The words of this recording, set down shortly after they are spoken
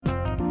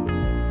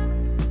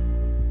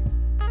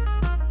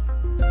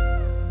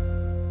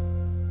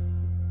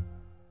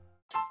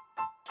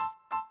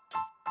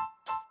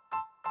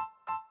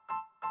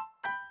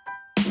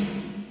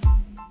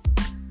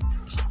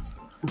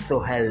So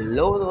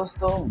hello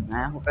दोस्तों,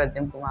 मैं हूं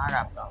प्रद्युम्न कुमार,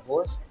 आपका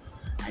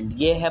होस्ट। एंड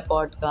ये है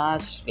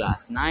पॉडकास्ट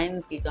क्लास 9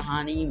 की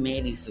कहानी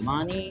मेरी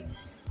जुबानी।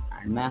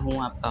 एंड मैं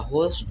हूं आपका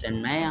होस्ट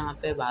एंड मैं यहाँ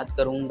पे बात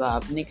करूँगा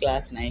अपनी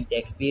क्लास 9 के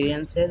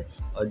एक्सपीरियंसेस,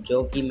 और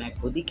जो कि मैं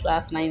खुद ही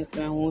क्लास 9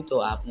 में हूँ, तो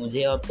आप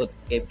मुझे और खुद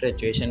के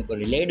सिचुएशन को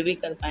रिलेट भी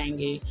कर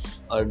पाएंगे।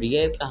 और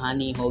ये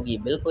कहानी होगी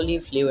बिल्कुल ही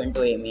फ्लुएंट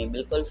वे में,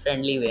 बिल्कुल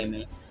फ्रेंडली वे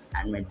में।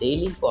 एंड मैं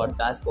डेली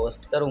पॉडकास्ट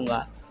पोस्ट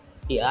करूँगा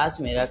कि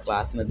आज मेरा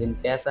क्लास में दिन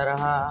कैसा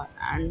रहा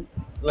एंड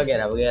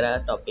वगैरह वगैरह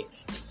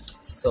टॉपिक्स।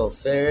 सो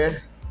फिर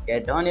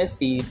get on your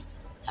seats,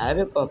 have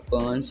a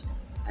popcorn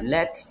and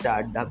let's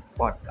start the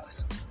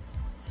podcast.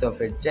 So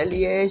फिर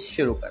चलिए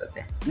शुरू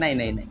करते हैं।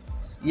 नहीं,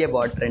 ये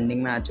बहुत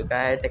ट्रेंडिंग में आ चुका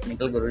है,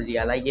 टेक्निकल गुरुजी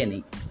वाला, ये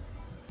नहीं।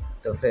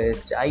 तो फिर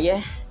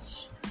चाहिए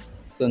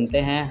सुनते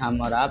हैं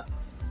हम और आप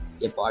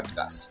ये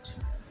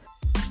पॉडकास्ट।